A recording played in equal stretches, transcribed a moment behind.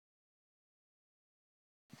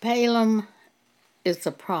Balaam is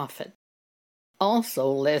a prophet,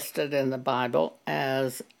 also listed in the Bible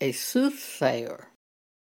as a soothsayer.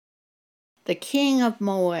 The king of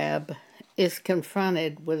Moab is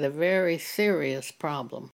confronted with a very serious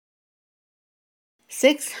problem.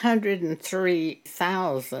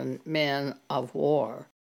 603,000 men of war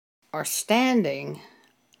are standing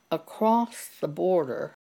across the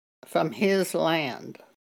border from his land.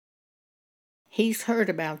 He's heard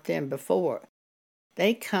about them before.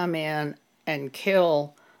 They come in and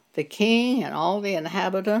kill the king and all the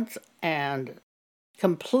inhabitants and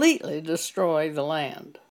completely destroy the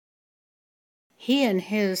land. He and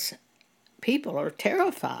his people are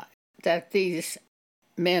terrified that these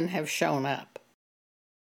men have shown up.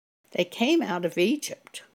 They came out of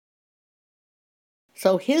Egypt.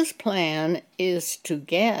 So his plan is to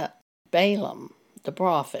get Balaam, the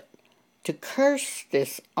prophet, to curse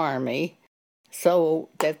this army so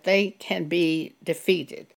that they can be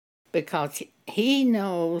defeated, because he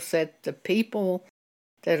knows that the people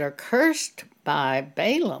that are cursed by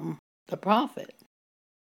Balaam, the prophet,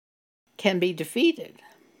 can be defeated.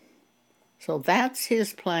 So that's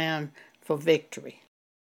his plan for victory.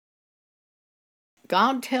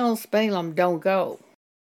 God tells Balaam, don't go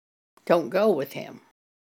with him.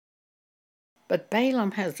 But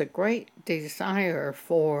Balaam has a great desire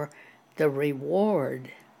for the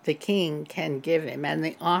reward the king can give him and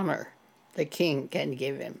the honor the king can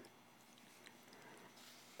give him.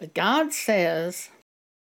 But God says,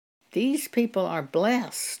 these people are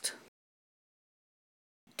blessed.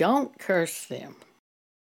 Don't curse them.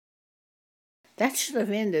 That should have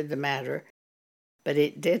ended the matter, but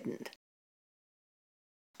it didn't.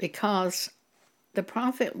 Because the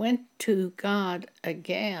prophet went to God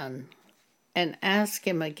again and asked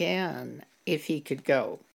him again if he could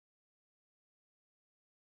go.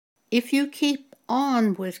 If you keep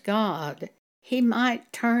on with God, he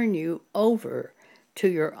might turn you over to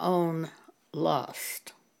your own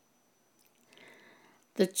lust.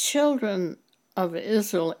 The children of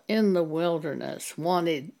Israel in the wilderness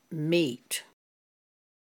wanted meat.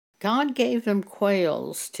 God gave them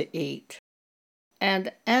quails to eat.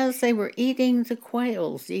 And as they were eating the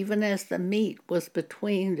quails, even as the meat was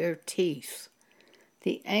between their teeth,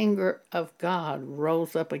 the anger of God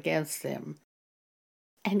rose up against them.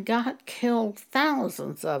 And God killed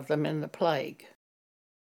thousands of them in the plague.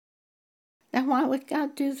 Now, why would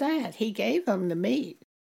God do that? He gave them the meat.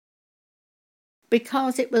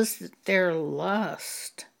 Because it was their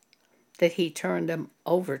lust that he turned them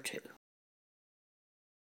over to.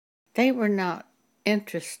 They were not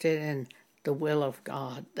interested in the will of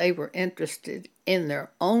God. They were interested in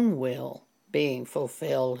their own will being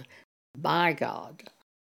fulfilled by God.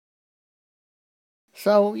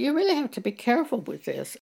 So you really have to be careful with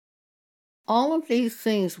this. All of these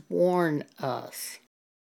things warn us.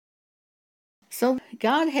 So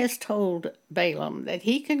God has told Balaam that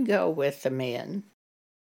he can go with the men,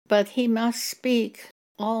 but he must speak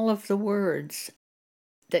all of the words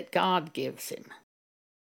that God gives him.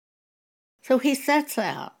 So he sets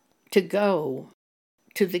out to go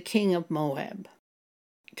to the king of Moab,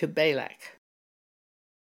 to Balak.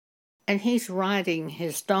 And he's riding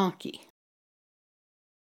his donkey.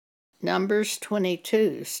 Numbers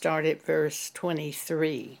 22, start at verse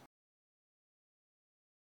 23.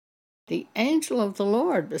 The angel of the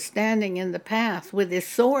Lord was standing in the path with his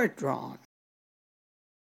sword drawn.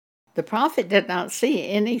 The prophet did not see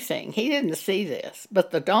anything. He didn't see this, but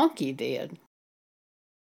the donkey did.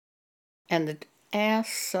 And the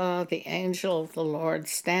ass saw the angel of the Lord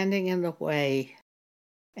standing in the way,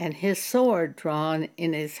 and his sword drawn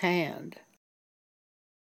in his hand.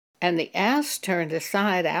 And the ass turned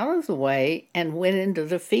aside out of the way and went into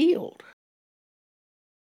the field.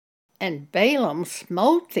 And Balaam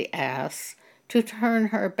smote the ass to turn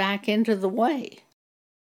her back into the way.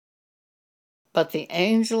 But the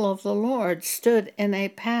angel of the Lord stood in a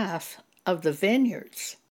path of the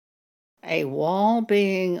vineyards, a wall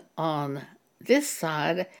being on this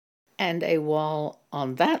side and a wall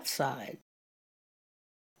on that side.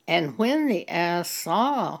 And when the ass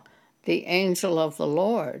saw the angel of the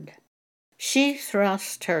Lord, she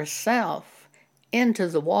thrust herself into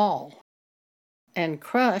the wall and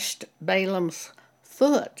crushed Balaam's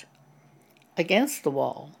foot against the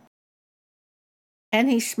wall. And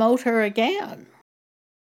he smote her again.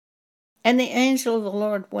 And the angel of the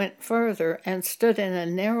Lord went further and stood in a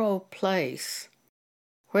narrow place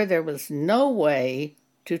where there was no way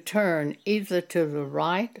to turn either to the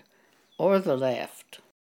right or the left.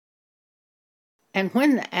 And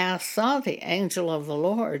when the ass saw the angel of the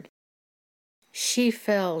Lord, she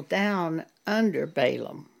fell down under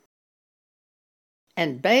Balaam.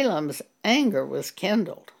 And Balaam's anger was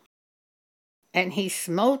kindled, and he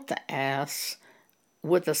smote the ass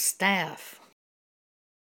with a staff.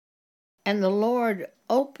 And the Lord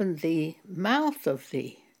opened the mouth of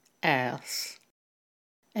the ass,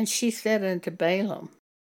 and she said unto Balaam,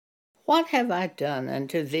 What have I done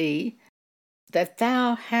unto thee, that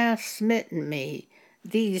thou hast smitten me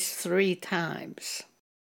these 3 times?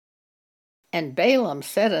 And Balaam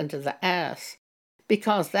said unto the ass,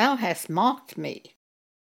 Because thou hast mocked me.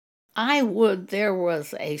 I would there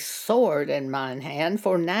was a sword in mine hand,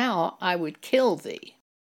 for now I would kill thee.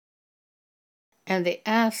 And the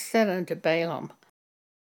ass said unto Balaam,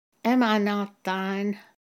 Am I not thine,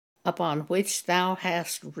 upon which thou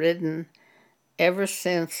hast ridden ever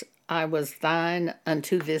since I was thine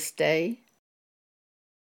unto this day?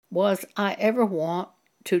 Was I ever wont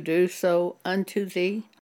to do so unto thee?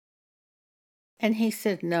 And he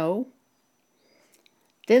said, No.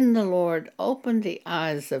 Then the Lord opened the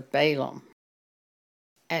eyes of Balaam,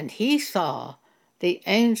 and he saw the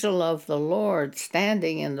angel of the Lord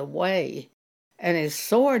standing in the way, and his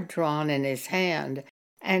sword drawn in his hand,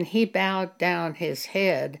 and he bowed down his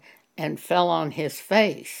head and fell on his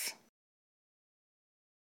face.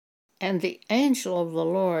 And the angel of the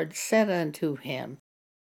Lord said unto him,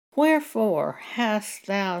 Wherefore hast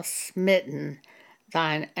thou smitten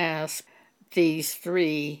thine ass these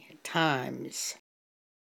 3 times?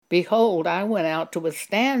 Behold, I went out to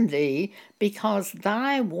withstand thee, because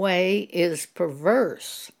thy way is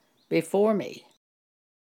perverse before me.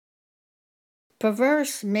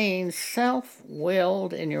 Perverse means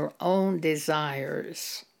self-willed in your own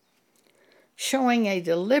desires, showing a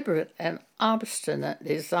deliberate and obstinate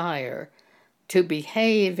desire to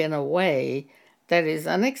behave in a way that is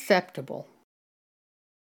unacceptable.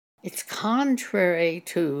 It's contrary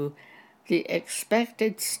to the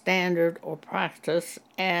expected standard or practice,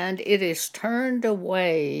 and it is turned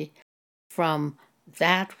away from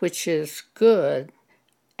that which is good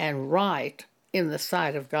and right in the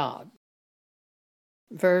sight of God.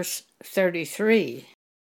 Verse 33,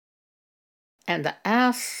 And the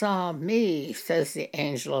ass saw me, says the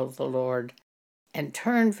angel of the Lord, and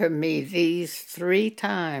turned from me these 3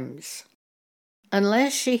 times.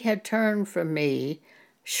 Unless she had turned from me,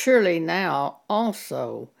 surely now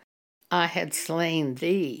also I had slain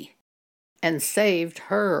thee, and saved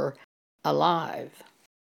her alive.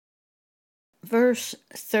 Verse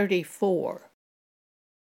 34,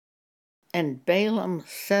 And Balaam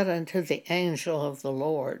said unto the angel of the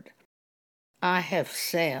Lord, I have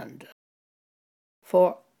sinned,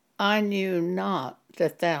 for I knew not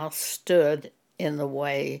that thou stood in the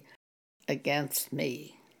way against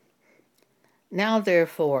me. Now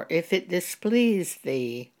therefore, if it displease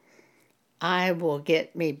thee, I will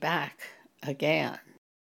get me back again.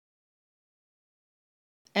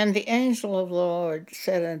 And the angel of the Lord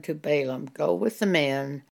said unto Balaam, Go with the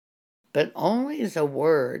men, but only the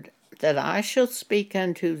word that I shall speak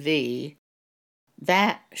unto thee,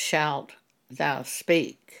 that shalt thou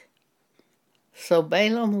speak. So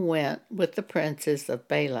Balaam went with the princes of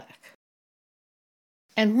Balak.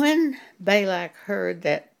 And when Balak heard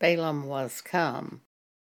that Balaam was come,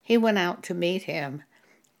 he went out to meet him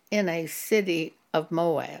in a city of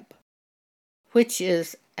Moab, which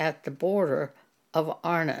is at the border of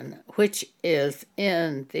Arnon, which is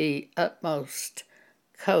in the utmost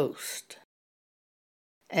coast.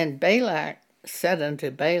 And Balak said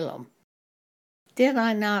unto Balaam, Did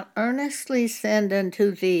I not earnestly send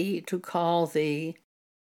unto thee to call thee?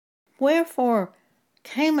 Wherefore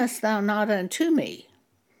camest thou not unto me?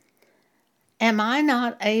 Am I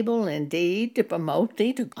not able indeed to promote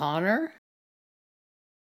thee to honor?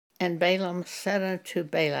 And Balaam said unto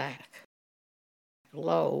Balak,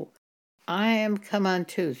 Lo, I am come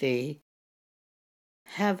unto thee.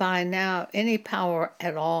 Have I now any power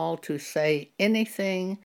at all to say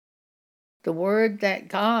anything? The word that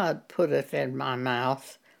God putteth in my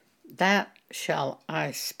mouth, that shall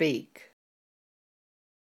I speak.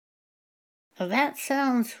 Now that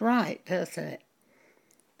sounds right, doesn't it?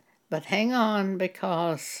 But hang on,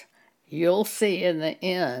 because you'll see in the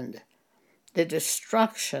end the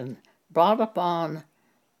destruction brought upon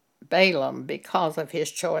Balaam because of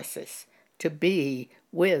his choices to be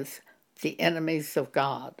with the enemies of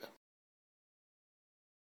God.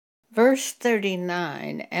 Verse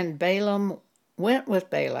 39, And Balaam went with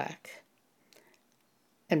Balak,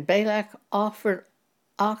 and Balak offered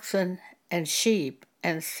oxen and sheep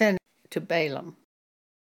and sent to Balaam,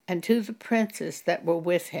 and to the princes that were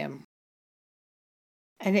with him.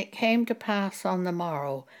 And it came to pass on the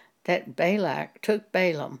morrow that Balak took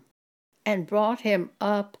Balaam, and brought him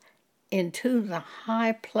up into the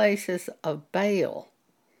high places of Baal,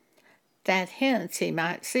 that hence he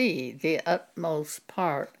might see the utmost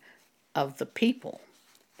part of the people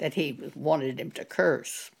that he wanted him to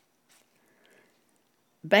curse.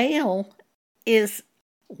 Baal is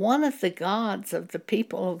one of the gods of the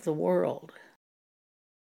people of the world.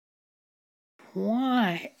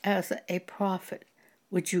 Why, as a prophet,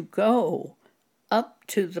 would you go up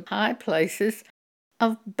to the high places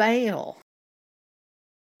of Baal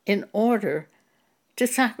in order to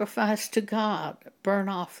sacrifice to God burnt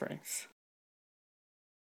offerings?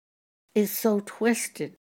 It's so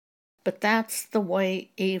twisted, but that's the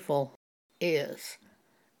way evil is,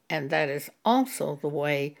 and that is also the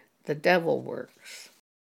way the devil works.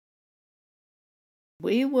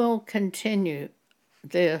 We will continue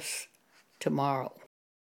this tomorrow.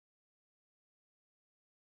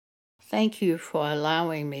 Thank you for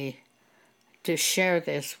allowing me to share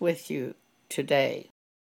this with you today.